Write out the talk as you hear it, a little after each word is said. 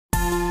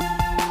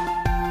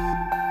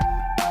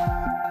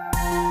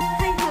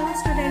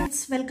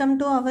Welcome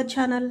to our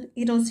channel.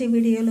 ఈరోజు ఈ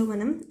వీడియోలో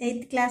మనం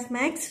 8th class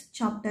maths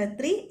chapter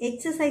 3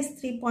 exercise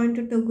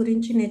 3.2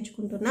 గురించి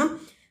నేర్చుకుంటున్నాం.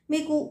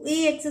 మీకు ఈ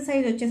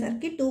ఎక్సర్సైజ్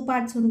వచ్చేసరికి 2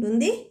 పార్ట్స్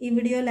ఉంటుంది. ఈ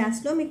వీడియో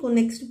లాస్ట్లో మీకు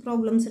నెక్స్ట్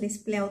ప్రాబ్లమ్స్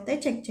డిస్ప్లే అవుతాయి,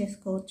 చెక్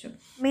చేసుకోవచ్చు.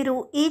 మీరు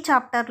ఈ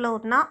చాప్టర్లో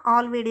ఉన్న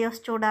ఆల్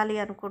వీడియోస్ చూడాలి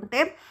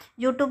అనుకుంటే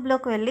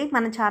యూట్యూబ్లోకి వెళ్ళి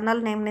మన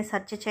ఛానల్ నేమ్ని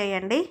సెర్చ్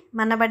చేయండి.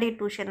 మనబడి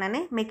ట్యూషన్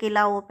అని మీకు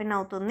ఇలా ఓపెన్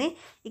అవుతుంది.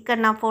 ఇక్కడ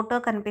నా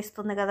ఫోటో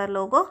కనిపిస్తుంది కదా,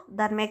 లోగో,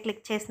 దాని మీద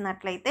క్లిక్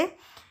చేసినట్లయితే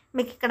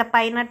మీకు ఇక్కడ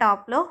పైన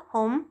టాప్లో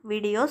home,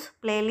 videos,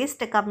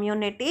 playlist,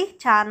 community,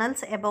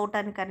 channels, about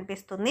అని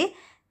కనిపిస్తుంది.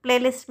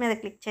 ప్లేలిస్ట్ మీద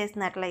క్లిక్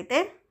చేసినట్లయితే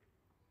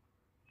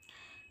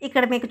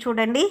ఇక్కడ మీకు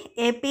చూడండి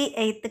AP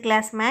 8th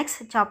class maths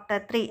chapter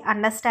 3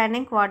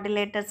 understanding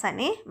quadrilaterals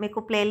అని మీకు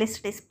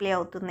ప్లేలిస్ట్ డిస్ప్లే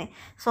అవుతుంది.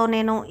 సో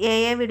నేను ఏ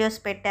వీడియోస్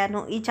పెట్టాను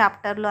ఈ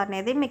చాప్టర్లో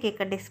అనేది మీకు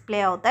ఇక్కడ డిస్ప్లే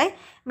అవుతాయి.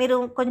 మీరు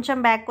కొంచెం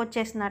బ్యాక్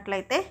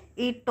వచ్చేసినట్లయితే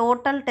ఈ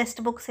టోటల్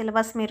టెక్స్ట్ బుక్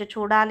సిలబస్ మీరు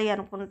చూడాలి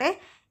అనుకుంటే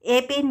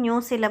AP new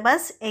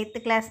syllabus 8th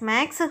class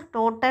maths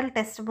total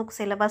text book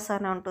syllabus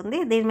అని ఉంటుంది.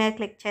 దీని మీద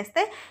క్లిక్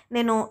చేస్తే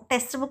నేను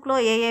టెక్స్ట్ బుక్లో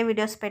ఏ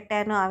వీడియోస్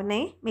పెట్టాను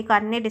అవన్నీ మీకు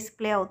అన్నీ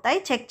డిస్ప్లే అవుతాయి,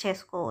 చెక్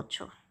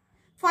చేసుకోవచ్చు.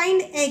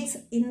 Find X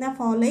in the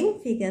following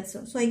figures.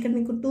 So ఇక్కడ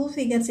మీకు 2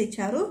 ఫిగర్స్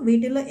ఇచ్చారు.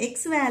 వీటిలో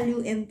ఎక్స్ వాల్యూ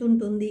ఎంత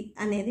ఉంటుంది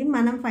అనేది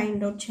మనం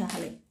ఫైండ్ అవుట్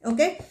చేయాలి.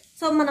 ఓకే,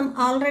 సో మనం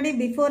ఆల్రెడీ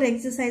బిఫోర్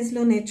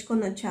ఎక్సర్సైజ్లో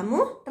నేర్చుకొని వచ్చాము.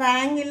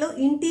 ట్రయాంగిల్లో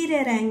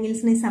ఇంటీరియర్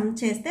యాంగిల్స్ని సమ్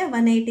చేస్తే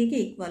 180కి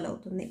ఈక్వల్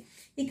అవుతుంది.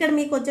 ఇక్కడ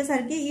మీకు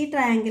వచ్చేసరికి ఈ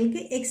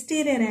ట్రయాంగిల్కి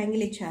ఎక్స్టీరియర్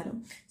యాంగిల్ ఇచ్చారు.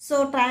 సో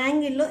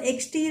ట్రయాంగిల్లో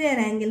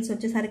ఎక్స్టీరియర్ యాంగిల్స్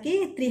వచ్చేసరికి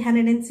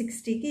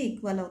 360కి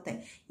ఈక్వల్ అవుతాయి.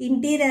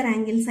 ఇంటీరియర్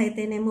యాంగిల్స్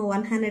అయితేనేమో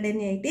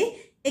 180,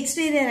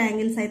 ఎక్స్టీరియర్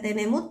యాంగిల్స్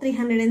అయితేనేమో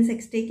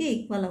 360కి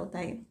ఈక్వల్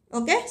అవుతాయి.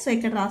 ఓకే, సో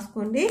ఇక్కడ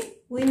రాసుకోండి.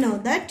 We know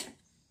that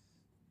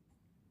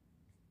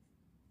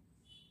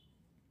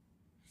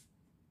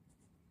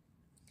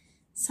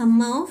sum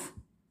of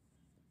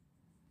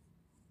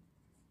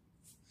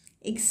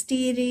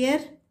exterior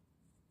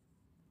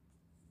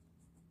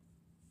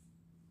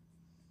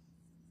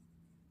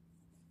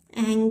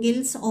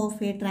angles of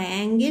a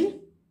triangle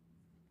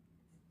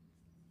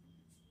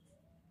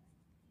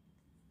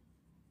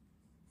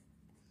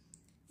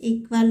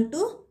equal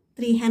to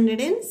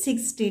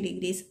 360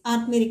 degrees.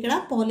 Are మీరు ఇక్కడ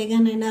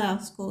పాలిగాన్ అయినా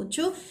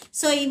రాసుకోవచ్చు.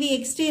 సో ఇవి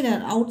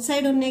ఎక్స్టీరియర్ అవుట్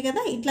సైడ్ ఉన్నాయి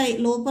కదా, ఇట్లా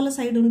లోపల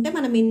సైడ్ ఉంటే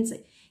మనం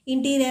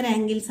ఇంటీరియర్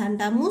యాంగిల్స్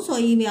అంటాము. సో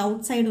ఇవి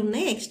అవుట్ సైడ్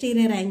ఉన్నాయి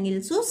ఎక్స్టీరియర్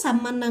యాంగిల్స్.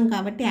 సమ్ అన్నాం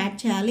కాబట్టి యాడ్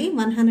చేయాలి.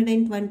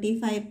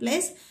 125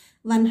 ప్లస్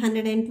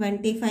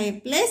 125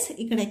 ప్లస్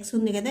ఇక్కడ ఎక్స్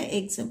ఉంది కదా,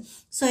 ఎక్స్.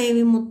 సో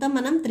ఇవి మొత్తం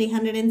మనం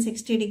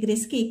 360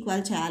 డిగ్రీస్కి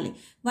ఈక్వల్ చేయాలి.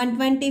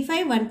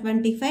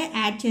 125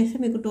 యాడ్ చేస్తే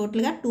మీకు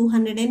టోటల్గా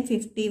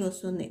 250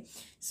 వస్తుంది.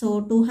 So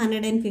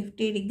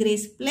 250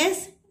 degrees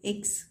plus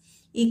X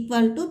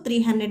equal to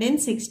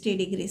 360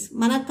 degrees.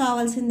 మనకు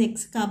కావాల్సింది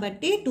ఎక్స్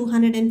కాబట్టి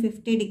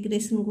 250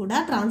 డిగ్రీస్ని కూడా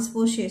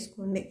ట్రాన్స్పోజ్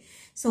చేసుకోండి.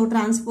 సో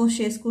ట్రాన్స్పోజ్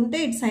చేసుకుంటే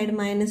ఇటు సైడ్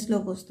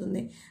మైనస్లోకి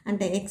వస్తుంది.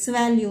 అంటే ఎక్స్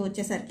వాల్యూ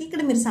వచ్చేసరికి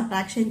ఇక్కడ మీరు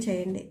సబ్ట్రాక్షన్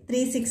చేయండి.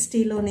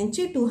 360లో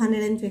నుంచి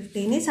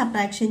 250ని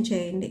సబ్ట్రాక్షన్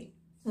చేయండి.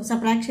 సో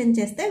సబ్ట్రాక్షన్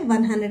చేస్తే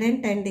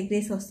 110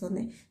 డిగ్రీస్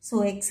వస్తుంది. సో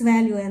ఎక్స్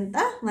వాల్యూ ఎంత?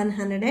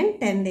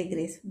 110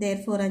 డిగ్రీస్.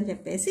 దేర్ఫోర్ అని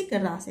చెప్పేసి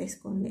ఇక్కడ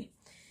రాసేసుకోండి.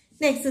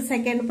 నెక్స్ట్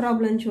సెకండ్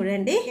ప్రాబ్లం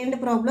చూడండి. సెకండ్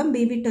ప్రాబ్లం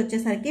బి బిట్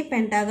వచ్చేసరికి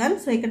పెంటాగన్.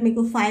 సో ఇక్కడ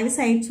మీకు 5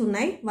 సైడ్స్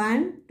ఉన్నాయి.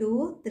 1 2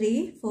 3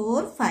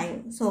 4 5.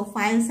 సో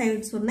 5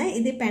 సైడ్స్ ఉన్నాయి.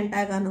 ఇది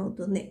పెంటాగన్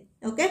అవుతుంది.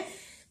 ఓకే,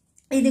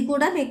 ఇది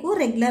కూడా మీకు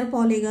రెగ్యులర్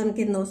పాలిగాన్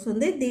కింద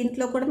వస్తుంది.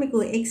 దీంట్లో కూడా మీకు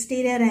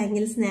ఎక్స్టీరియర్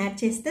యాంగిల్స్ని యాడ్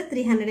చేస్తే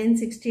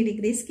 360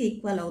 డిగ్రీస్కి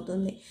ఈక్వల్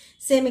అవుతుంది.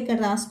 సేమ్ ఇక్కడ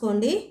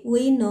రాసుకోండి.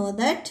 We know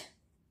that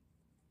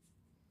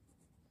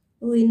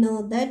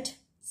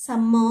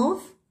some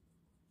of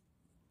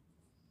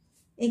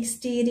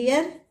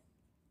exterior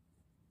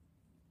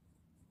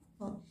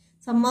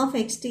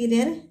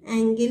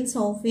angles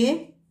of a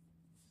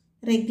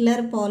regular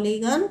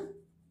polygon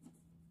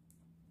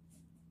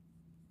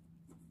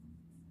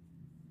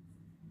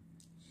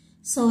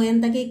so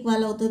ఎంతకి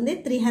ఈక్వల్ అవుతుంది?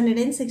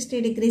 360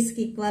 డిగ్రీస్కి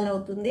ఈక్వల్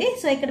అవుతుంది.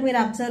 సో ఇక్కడ మీరు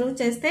అబ్జర్వ్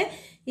చేస్తే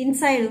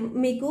ఇన్సైడ్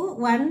మీకు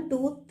 1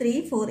 2 3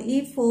 4 ఈ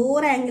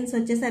 4 యాంగిల్స్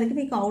వచ్చేసరికి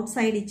మీకు అవుట్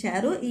సైడ్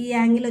ఇచ్చారు. ఈ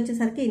యాంగిల్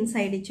వచ్చేసరికి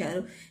ఇన్సైడ్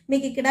ఇచ్చారు.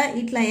 మీకు ఇక్కడ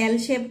ఇట్లా ఎల్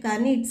షేప్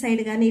కానీ ఇటు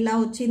సైడ్ కానీ ఇలా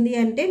వచ్చింది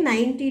అంటే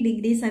 90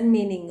 డిగ్రీస్ అని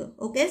మీనింగ్.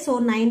 ఓకే, సో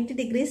 90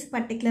 డిగ్రీస్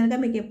పర్టికులర్గా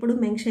మీకు ఎప్పుడు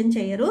మెన్షన్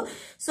చేయరు.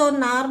 సో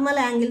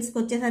నార్మల్ యాంగిల్స్కి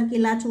వచ్చేసరికి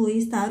ఇలా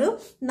చూపిస్తారు.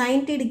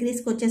 90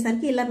 డిగ్రీస్కి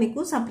వచ్చేసరికి ఇలా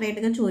మీకు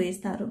సపరేట్గా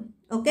చూపిస్తారు.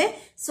 ఓకే,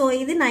 సో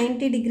ఇది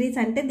 90 డిగ్రీస్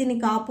అంటే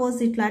దీనికి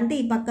ఆపోజిట్ అంటే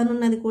ఈ పక్కన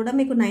ఉన్నది కూడా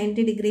మీకు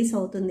 90 డిగ్రీస్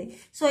అవుతుంది.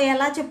 సో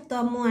ఎలా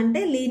చెప్తాము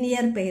అంటే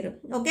linear pair.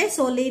 Okay,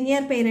 so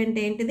linear pair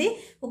అంటే ఏంటిది?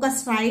 ఒక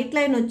స్ట్రైట్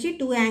లైన్ వచ్చి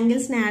 2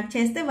 యాంగిల్స్ని యాడ్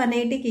చేస్తే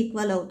 180కి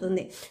ఈక్వల్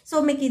అవుతుంది. సో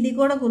మీకు ఇది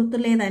కూడా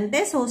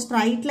గుర్తులేదంటే, సో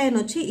స్ట్రైట్ లైన్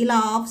వచ్చి ఇలా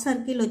హాఫ్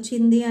సర్కిల్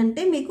వచ్చింది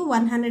అంటే మీకు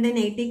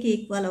 180కి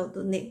ఈక్వల్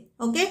అవుతుంది.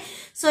 ఓకే.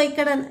 సో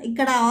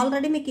ఇక్కడ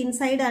ఆల్రెడీ మీకు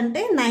ఇన్సైడ్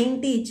అంటే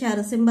 90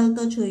 ఇచ్చారు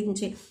సింబల్తో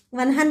చూపించి.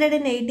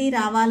 180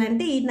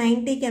 రావాలంటే ఈ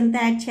 90కి ఎంత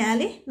యాడ్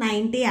చేయాలి?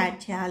 90 యాడ్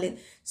చేయాలి.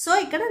 సో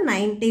ఇక్కడ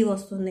 90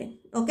 వస్తుంది.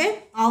 ఓకే.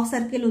 హాఫ్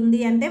సర్కిల్ ఉంది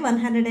అంటే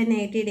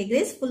 180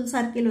 డిగ్రీస్, ఫుల్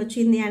సర్కిల్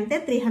వచ్చింది అంటే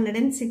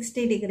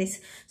 360 డిగ్రీస్.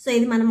 సో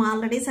ఇది మనం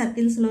ఆల్రెడీ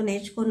సర్కిల్స్లో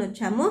నేర్చుకొని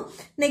వచ్చాము.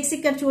 నెక్స్ట్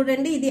ఇక్కడ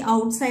చూడండి, ఇది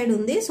అవుట్ సైడ్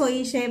ఉంది. సో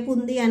ఈ షేప్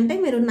ఉంది అంటే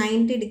మీరు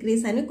 90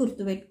 డిగ్రీస్ అని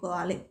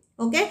గుర్తుపెట్టుకోవాలి.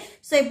 ఓకే.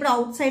 సో ఇప్పుడు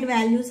అవుట్ సైడ్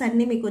వాల్యూస్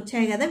అన్నీ మీకు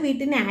వచ్చాయి కదా,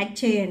 వీటిని యాడ్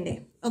చేయండి.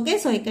 ఓకే.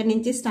 సో ఇక్కడ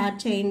నుంచి స్టార్ట్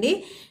చేయండి.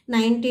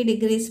 90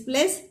 degrees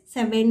plus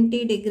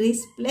 70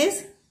 degrees plus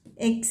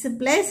X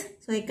plus,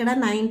 so ఇక్కడ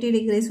 90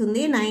 డిగ్రీస్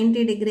ఉంది,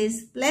 90 degrees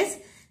plus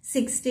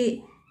 60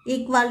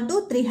 equal to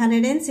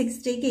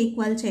 360కి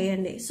equal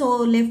చేయండి. సో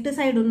లెఫ్ట్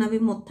సైడ్ ఉన్నవి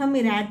మొత్తం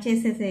మీరు యాడ్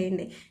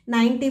చేసేసేయండి.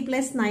 90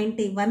 ప్లస్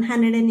 90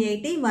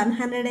 180,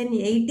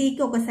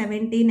 180కి ఒక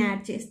 17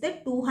 యాడ్ చేస్తే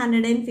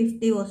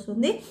 250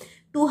 వస్తుంది.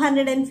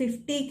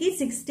 250కి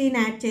 16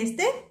 యాడ్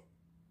చేస్తే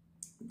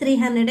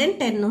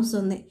 310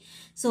 వస్తుంది.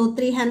 సో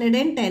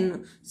 310.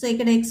 సో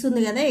ఇక్కడ ఎక్స్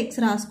ఉంది కదా, ఎక్స్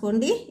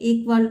రాసుకోండి.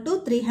 Equal to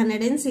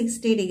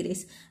 360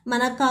 degrees.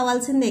 మనకు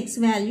కావాల్సింది ఎక్స్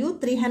వాల్యూ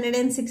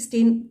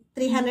 316,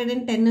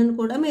 310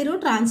 కూడా మీరు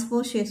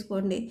ట్రాన్స్పోజ్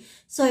చేసుకోండి.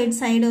 సో ఇటు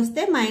సైడ్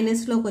వస్తే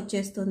మైనస్లోకి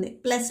వచ్చేస్తుంది.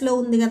 ప్లస్లో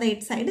ఉంది కదా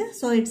ఇటు సైడ్,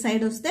 సో ఇటు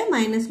సైడ్ వస్తే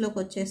మైనస్లోకి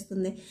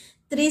వచ్చేస్తుంది.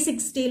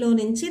 360లో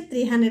నుంచి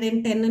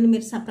 310ని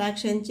మీరు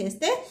సబ్ట్రాక్షన్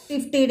చేస్తే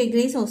 50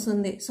 డిగ్రీస్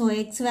వస్తుంది. సో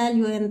ఎక్స్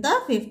వాల్యూ ఎంత?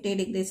 50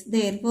 degrees.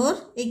 Therefore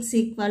X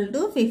equal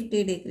to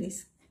 50 degrees.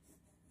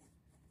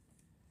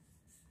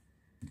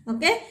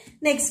 Okay.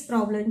 Next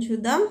problem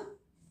చూద్దాం.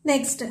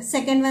 నెక్స్ట్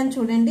సెకండ్ వన్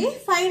చూడండి.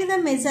 Find the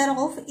measure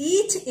of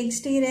each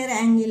exterior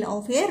angle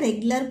of A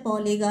regular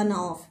polygon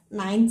of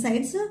 9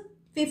 sides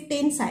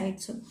 15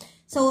 sides.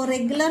 So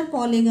regular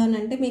polygon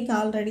అంటే మీకు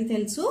already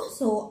తెలుసు.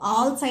 So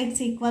all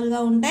sides ఈక్వల్గా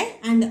ఉంటాయి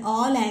and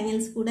all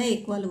angles కూడా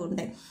ఈక్వల్గా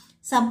ఉంటాయి.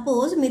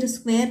 సపోజ్ మీరు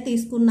స్క్వేర్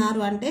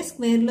తీసుకున్నారు అంటే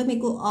స్క్వేర్లో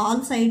మీకు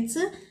all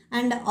sides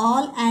and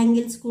all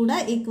angles కూడా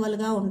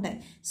ఈక్వల్గా ఉంటాయి.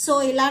 సో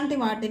ఇలాంటి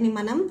వాటిని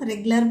మనం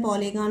రెగ్యులర్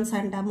పాలిగాన్స్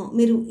అంటాము.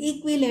 మీరు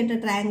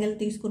ఈక్విలేటర్ ట్రయాంగిల్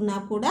తీసుకున్నా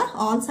కూడా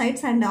all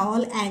sides and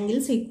all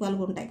angles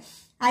ఈక్వల్గా ఉంటాయి.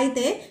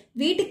 అయితే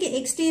వీటికి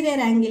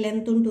ఎక్స్టీరియర్ యాంగిల్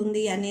ఎంత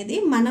ఉంటుంది అనేది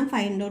మనం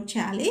ఫైండ్ అవుట్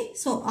చేయాలి.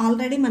 సో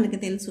ఆల్రెడీ మనకి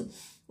తెలుసు,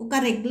 ఒక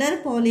రెగ్యులర్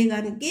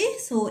పాలిగాన్కి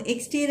సో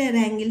ఎక్స్టీరియర్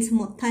యాంగిల్స్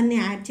మొత్తాన్ని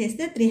యాడ్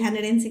చేస్తే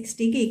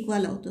 360కి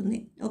ఈక్వల్ అవుతుంది.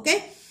 Okay.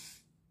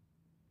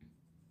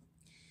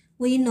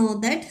 we know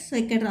that, so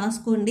ఇక్కడ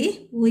రాసుకోండి,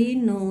 we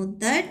know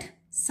that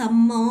sum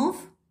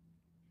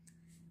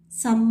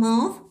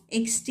of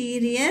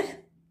exterior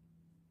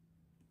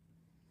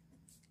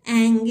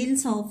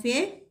angles of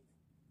a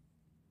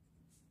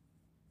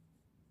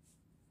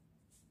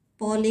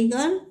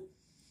polygon.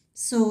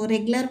 So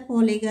regular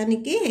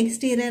పాలిగాన్కి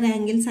exterior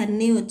angles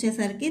అన్నీ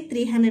వచ్చేసరికి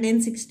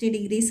 360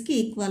 డిగ్రీస్కి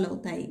ఈక్వల్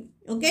అవుతాయి.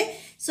 ఓకే.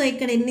 సో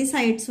ఇక్కడ ఎన్ని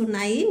సైడ్స్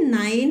ఉన్నాయి?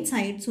 9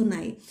 సైడ్స్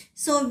ఉన్నాయి.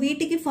 సో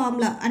వీటికి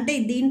ఫార్ములా అంటే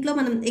దీంట్లో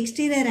మనం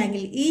exterior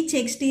angle, each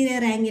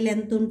exterior angle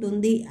ఎంత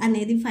ఉంటుంది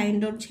అనేది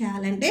ఫైండ్ అవుట్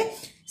చేయాలంటే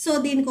సో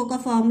దీనికి ఒక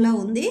ఫార్ములా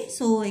ఉంది.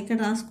 సో ఇక్కడ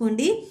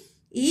రాసుకోండి,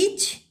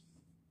 each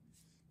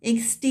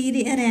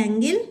exterior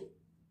angle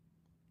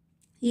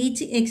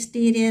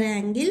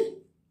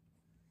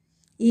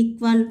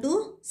equal to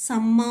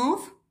some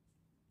of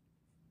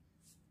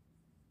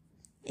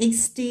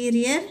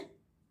exterior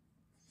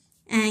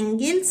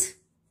angles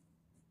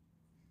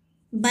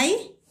by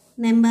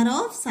number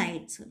of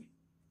sides.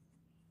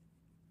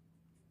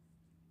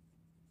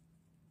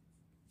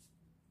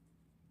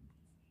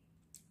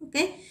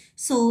 Okay.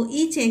 So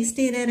each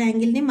exterior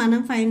యాంగిల్ని మనం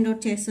ఫైండ్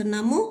అవుట్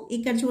చేస్తున్నాము.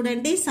 ఇక్కడ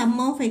చూడండి, సమ్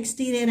ఆఫ్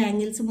ఎక్స్టీరియర్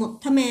యాంగిల్స్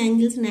మొత్తం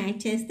యాంగిల్స్ని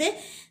యాడ్ చేస్తే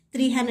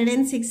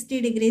 360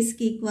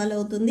 డిగ్రీస్కి ఈక్వల్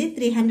అవుతుంది.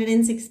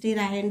 360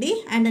 రాయండి.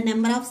 అండ్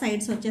నెంబర్ ఆఫ్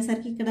సైడ్స్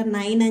వచ్చేసరికి ఇక్కడ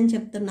 9 అని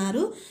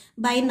చెప్తున్నారు.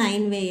 బై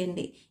 9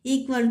 వేయండి.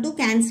 ఈక్వల్ టు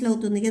క్యాన్సిల్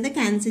అవుతుంది కదా,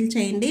 క్యాన్సిల్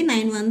చేయండి.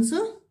 9 1s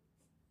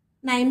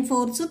 9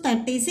 4s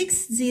 36,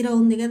 0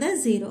 ఉంది కదా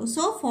 0.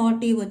 సో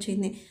 40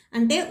 వచ్చింది.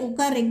 అంటే ఒక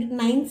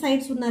 9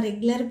 సైడ్స్ ఉన్న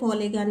రెగ్యులర్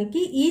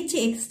పాలిగాన్కి ఈచ్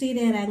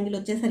ఎక్స్టీరియర్ యాంగిల్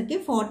వచ్చేసరికి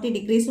 40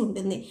 డిగ్రీస్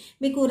ఉంటుంది.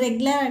 మీకు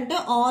రెగ్యులర్ అంటే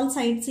ఆల్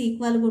సైడ్స్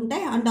ఈక్వల్గా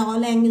ఉంటాయి అండ్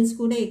ఆల్ యాంగిల్స్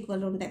కూడా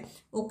ఈక్వల్ ఉంటాయి.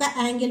 ఒక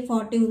యాంగిల్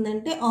 40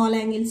 ఉందంటే ఆల్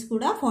యాంగిల్స్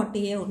కూడా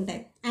 40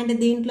 ఉంటాయి. అండ్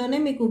దీంట్లోనే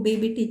మీకు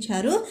బీబిట్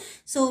ఇచ్చారు.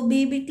 సో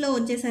బీబిట్లో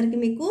వచ్చేసరికి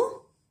మీకు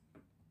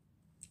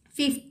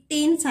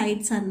 15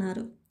 సైడ్స్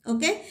అన్నారు.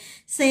 ఓకే.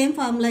 సేమ్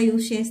ఫార్ములా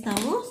యూజ్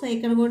చేస్తాము. సో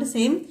ఇక్కడ కూడా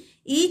same,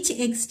 each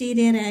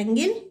exterior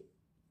angle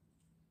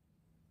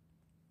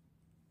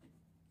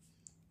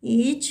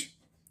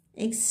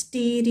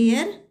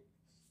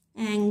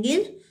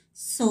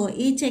so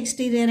each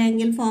exterior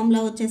angle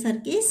formula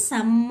వచ్చేసరికి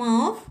some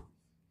of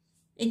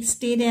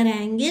exterior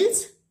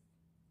angles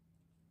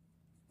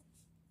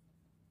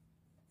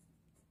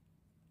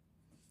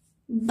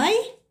by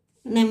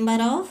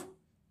number of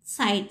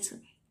sides.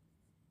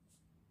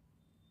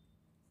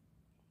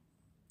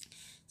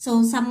 So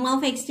some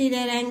of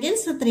exterior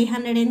angles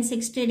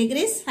 360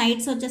 degrees,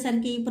 sides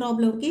వచ్చేసరికి ఈ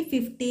ప్రాబ్లంకి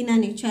 15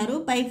 అని ఇచ్చారు.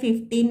 బై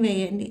 15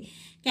 వేయండి.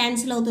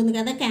 క్యాన్సిల్ అవుతుంది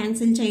కదా,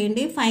 క్యాన్సిల్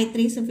చేయండి. 5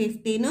 3s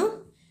 15,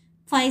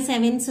 5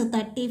 7s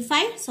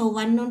 35, సో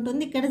 1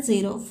 ఉంటుంది, ఇక్కడ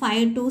 0,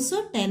 5 2s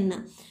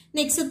 10.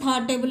 నెక్స్ట్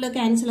థర్డ్ టేబుల్లో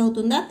క్యాన్సిల్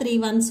అవుతుందా, 3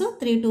 1s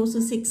 3 2s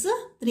 6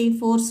 3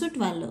 4s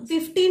 12.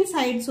 15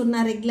 సైడ్స్ ఉన్న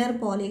రెగ్యులర్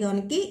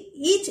పాలిగాన్కి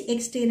ఈచ్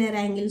ఎక్స్టీరియర్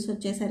యాంగిల్స్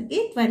వచ్చేసరికి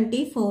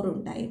 24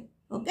 ఉంటాయి.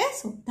 Okay,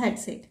 so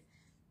that's it.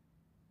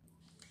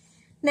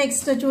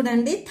 Next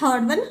చూడండి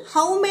third one,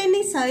 how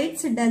many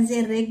sides does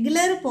A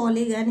regular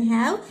polygon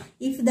have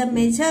if the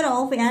measure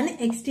of an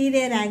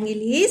exterior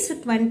angle is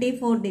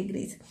 24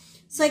 degrees.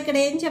 So ఇక్కడ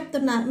ఏం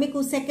చెప్తున్నారు మీకు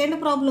second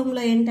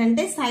ప్రాబ్లంలో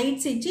ఏంటంటే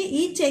సైడ్స్ ఇచ్చి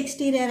ఈచ్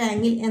ఎక్స్టీరియర్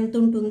యాంగిల్ ఎంత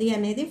ఉంటుంది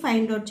అనేది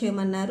ఫైండ్ అవుట్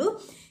చేయమన్నారు.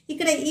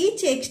 ఇక్కడ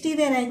ఈచ్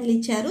ఎక్స్టీరియర్ యాంగిల్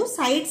ఇచ్చారు,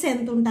 సైడ్స్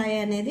ఎంత ఉంటాయి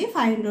అనేది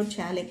ఫైండ్ అవుట్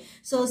చేయాలి.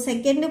 సో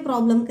సెకండ్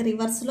ప్రాబ్లంకి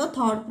రివర్స్లో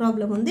థర్డ్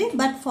ప్రాబ్లం ఉంది,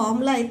 బట్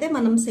ఫార్ములా అయితే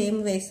మనం సేమ్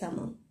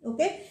వేసాము.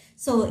 Okay,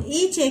 so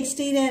each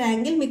exterior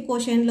angle మీకు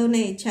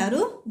క్వశ్చన్లోనే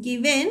ఇచ్చారు.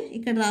 గివెన్,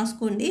 ఇక్కడ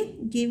రాసుకోండి,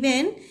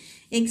 given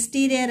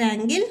exterior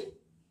angle,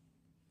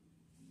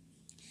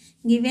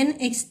 given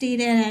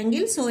exterior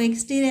angle. So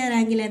exterior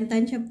angle ఎంత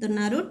అని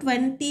చెప్తున్నారు,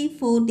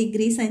 24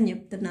 degrees అని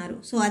చెప్తున్నారు.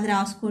 సో అది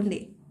రాసుకోండి.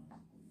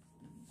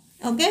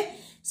 Okay,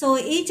 so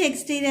each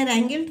exterior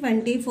angle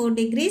 24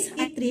 degrees,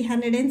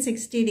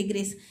 360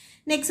 degrees.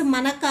 Next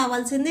మనకు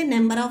కావాల్సింది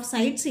నెంబర్ ఆఫ్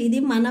సైడ్స్, ఇది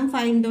మనం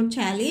ఫైండ్ అవుట్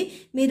చేయాలి.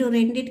 మీరు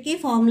రెండింటికి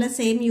ఫార్ములా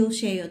సేమ్ యూజ్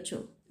చేయొచ్చు.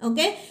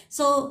 ఓకే,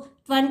 సో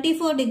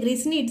 24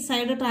 degreesని ఇటు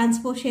సైడ్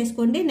ట్రాన్స్పోజ్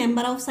చేసుకోండి,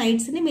 నెంబర్ ఆఫ్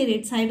సైడ్స్ని మీరు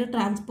ఇటు సైడ్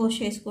ట్రాన్స్పోజ్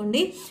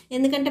చేసుకోండి.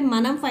 ఎందుకంటే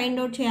మనం ఫైండ్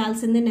అవుట్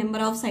చేయాల్సింది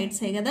నెంబర్ ఆఫ్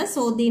సైడ్సే కదా,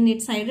 సో దీన్ని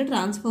ఇటు సైడ్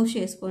ట్రాన్స్పోజ్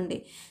చేసుకోండి.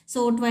 సో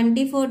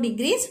 24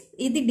 degrees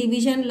ఇది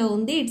డివిజన్లో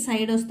ఉంది, ఇటు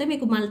సైడ్ వస్తే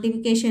మీకు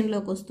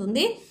మల్టిప్లికేషన్లోకి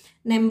వస్తుంది.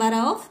 Number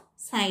of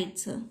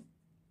sides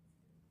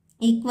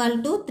equal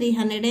to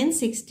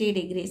 360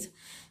 degrees.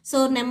 So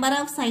number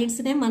of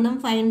సైడ్స్నే మనం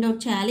ఫైండ్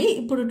అవుట్ చేయాలి.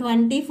 ఇప్పుడు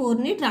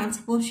 24ని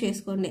ట్రాన్స్పోజ్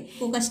చేసుకోండి.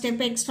 ఒక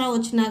స్టెప్ ఎక్స్ట్రా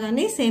వచ్చినా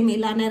కానీ సేమ్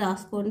ఇలానే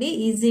రాసుకోండి,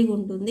 ఈజీగా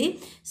ఉంటుంది.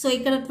 సో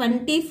ఇక్కడ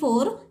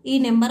 24 ఈ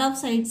నెంబర్ ఆఫ్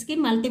సైడ్స్కి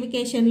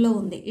మల్టిప్లికేషన్లో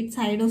ఉంది, ఇటు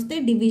సైడ్ వస్తే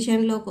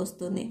డివిజన్లోకి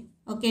వస్తుంది.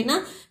 ఓకేనా,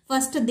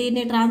 ఫస్ట్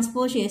దీన్ని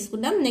ట్రాన్స్పోజ్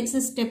చేసుకున్నాం, నెక్స్ట్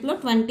స్టెప్లో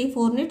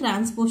 24ని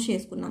ట్రాన్స్పోజ్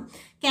చేసుకున్నాం.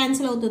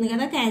 క్యాన్సిల్ అవుతుంది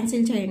కదా,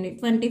 క్యాన్సిల్ చేయండి.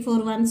 24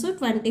 1s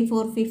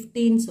 24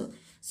 15s.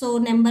 So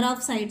number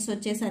of sides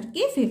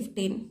వచ్చేసరికి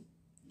 15.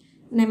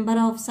 Number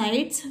of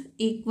sides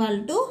equal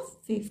to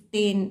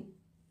 15.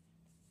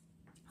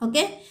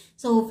 Okay,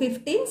 so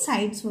 15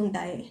 sides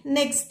ఉంటాయి.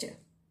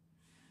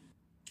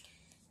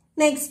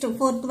 నెక్స్ట్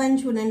ఫోర్త్ వన్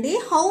చూడండి,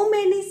 how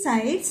many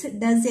sides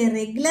does A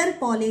regular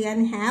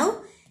polygon have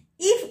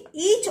if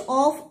each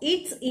of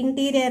it's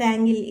interior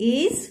angle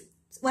is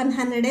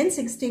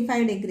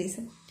 165 degrees.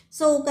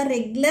 So ఒక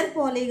regular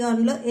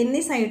పాలిగాన్లో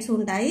ఎన్ని sides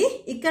ఉంటాయి,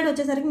 ఇక్కడ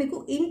వచ్చేసరికి మీకు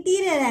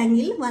interior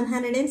angle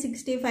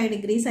 165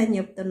 degrees అని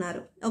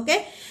చెప్తున్నారు. ఓకే,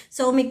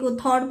 సో మీకు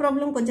థర్డ్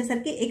ప్రాబ్లంకి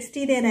వచ్చేసరికి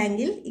ఎక్స్టీరియర్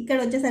యాంగిల్, ఇక్కడ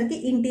వచ్చేసరికి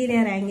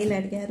ఇంటీరియర్ యాంగిల్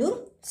అడిగారు.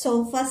 సో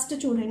ఫస్ట్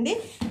చూడండి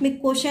మీకు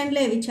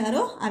క్వశ్చన్లో ఏవి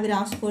ఇచ్చారో అవి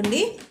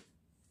రాసుకోండి.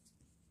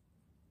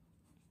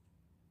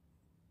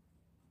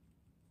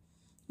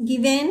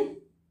 Given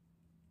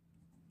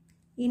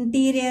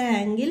interior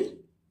angle,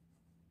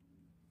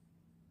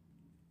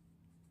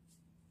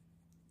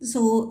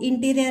 so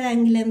interior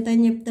angle ఎంత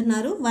అని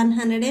చెప్తున్నారు,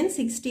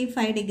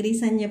 165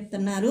 degrees అని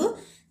చెప్తున్నారు.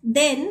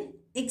 Then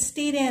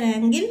exterior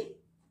angle,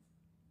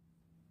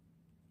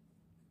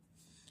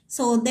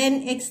 so then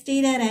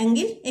exterior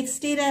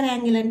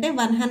angle అంటే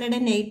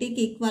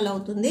 180కి ఈక్వల్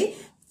అవుతుంది.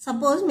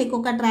 సపోజ్ మీకు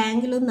ఒక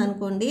ట్రయాంగిల్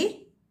ఉందనుకోండి.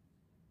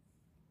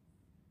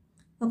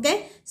 ఓకే,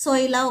 సో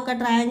ఇలా ఒక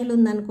ట్రయాంగిల్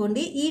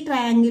ఉందనుకోండి, ఈ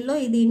ట్రయాంగిల్లో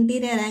ఇది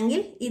ఇంటీరియర్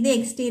యాంగిల్, ఇది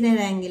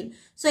ఎక్స్టీరియర్ యాంగిల్.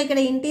 సో ఇక్కడ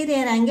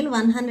ఇంటీరియర్ యాంగిల్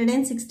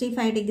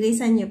 165 degrees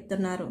అని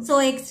చెప్తున్నారు. సో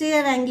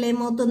ఎక్స్టీరియర్ యాంగిల్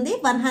ఏమవుతుంది,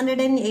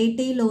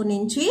 180లో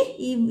నుంచి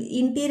ఈ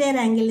ఇంటీరియర్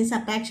యాంగిల్ని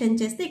సబ్ట్రాక్షన్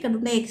చేస్తే ఇక్కడ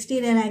ఉండే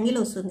ఎక్స్టీరియర్ యాంగిల్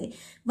వస్తుంది.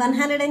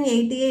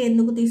 180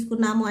 ఎందుకు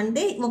తీసుకున్నాము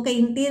అంటే ఒక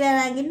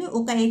ఇంటీరియర్ యాంగిల్ని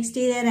ఒక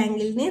ఎక్స్టీరియర్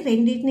యాంగిల్ని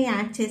రెండింటిని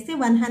యాడ్ చేస్తే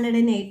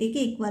 180కి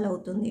ఈక్వల్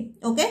అవుతుంది.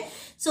 ఓకే,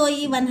 సో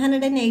ఈ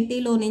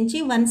 180లో నుంచి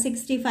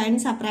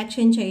 165ని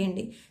సబ్ట్రాక్షన్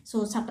చేయండి. సో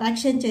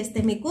సబ్ట్రాక్షన్ చేస్తే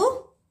మీకు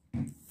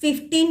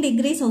 15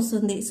 degrees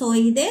వస్తుంది. సో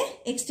ఇదే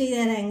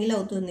ఎక్స్టీరియర్ యాంగిల్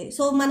అవుతుంది.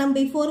 సో మనం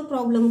బిఫోర్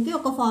ప్రాబ్లంకి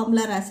ఒక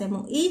formula రాసాము,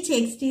 each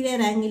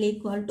exterior angle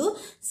equal to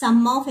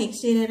some of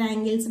exterior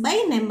angles by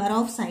number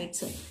of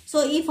sides. So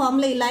ఈ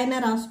ఫార్ములా ఇలా అయినా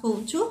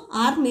రాసుకోవచ్చు,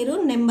 ఆర్ మీరు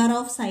number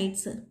of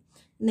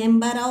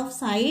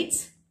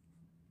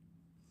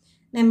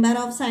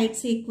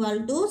sides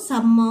equal to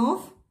some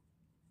of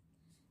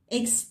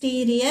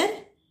exterior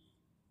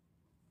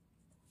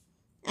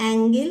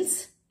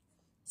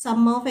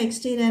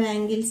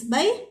angles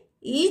by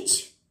each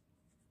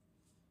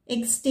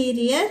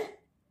exterior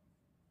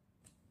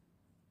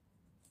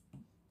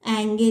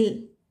angle.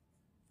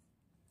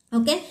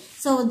 Okay,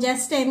 so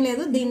just ఏం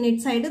లేదు, దీన్ని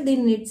ఇటు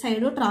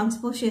side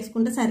transpose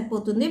చేసుకుంటే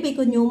సరిపోతుంది.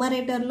 మీకు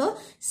న్యూమరేటర్లో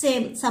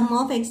same some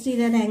of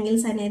exterior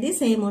angles అనేది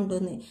సేమ్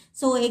ఉంటుంది.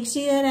 సో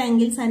ఎక్స్టీరియర్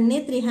యాంగిల్స్ అన్ని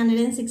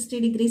 360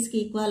 డిగ్రీస్కి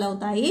ఈక్వల్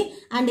అవుతాయి.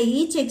 అండ్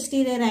ఈచ్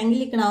ఎక్స్టీరియర్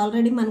యాంగిల్ ఇక్కడ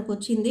ఆల్రెడీ మనకు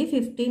వచ్చింది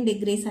 15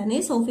 డిగ్రీస్ అని.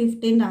 సో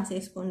 15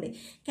 రాసేసుకోండి,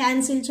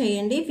 క్యాన్సిల్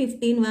చేయండి.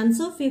 15 1s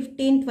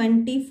 15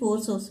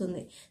 24s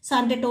వస్తుంది. సో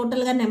అంటే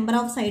టోటల్గా నెంబర్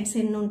ఆఫ్ సైడ్స్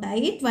ఎన్ని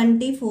ఉంటాయి?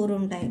 24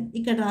 ఉంటాయి.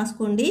 ఇక్కడ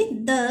రాసుకోండి.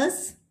 thus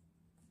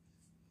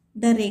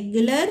the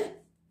regular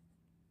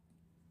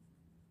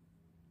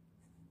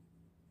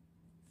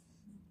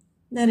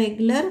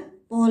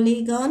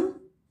polygon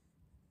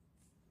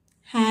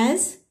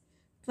has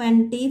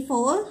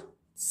 24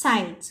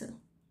 sides.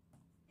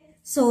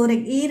 So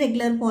ఈ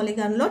రెగ్యులర్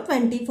పాలిగాన్లో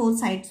 24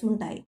 సైడ్స్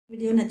ఉంటాయి.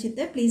 వీడియో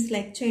నచ్చితే ప్లీజ్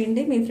లైక్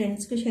చేయండి, మీ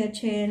ఫ్రెండ్స్కి షేర్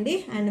చేయండి,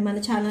 అండ్ మన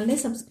ఛానల్ని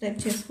సబ్స్క్రైబ్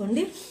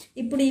చేసుకోండి.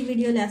 ఇప్పుడు ఈ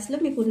వీడియో లాస్ట్లో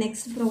మీకు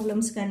నెక్స్ట్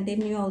ప్రాబ్లమ్స్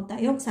కంటిన్యూ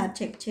అవుతాయి, ఒకసారి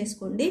చెక్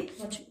చేసుకోండి.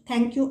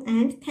 Thank you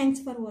and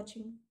thanks for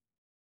watching.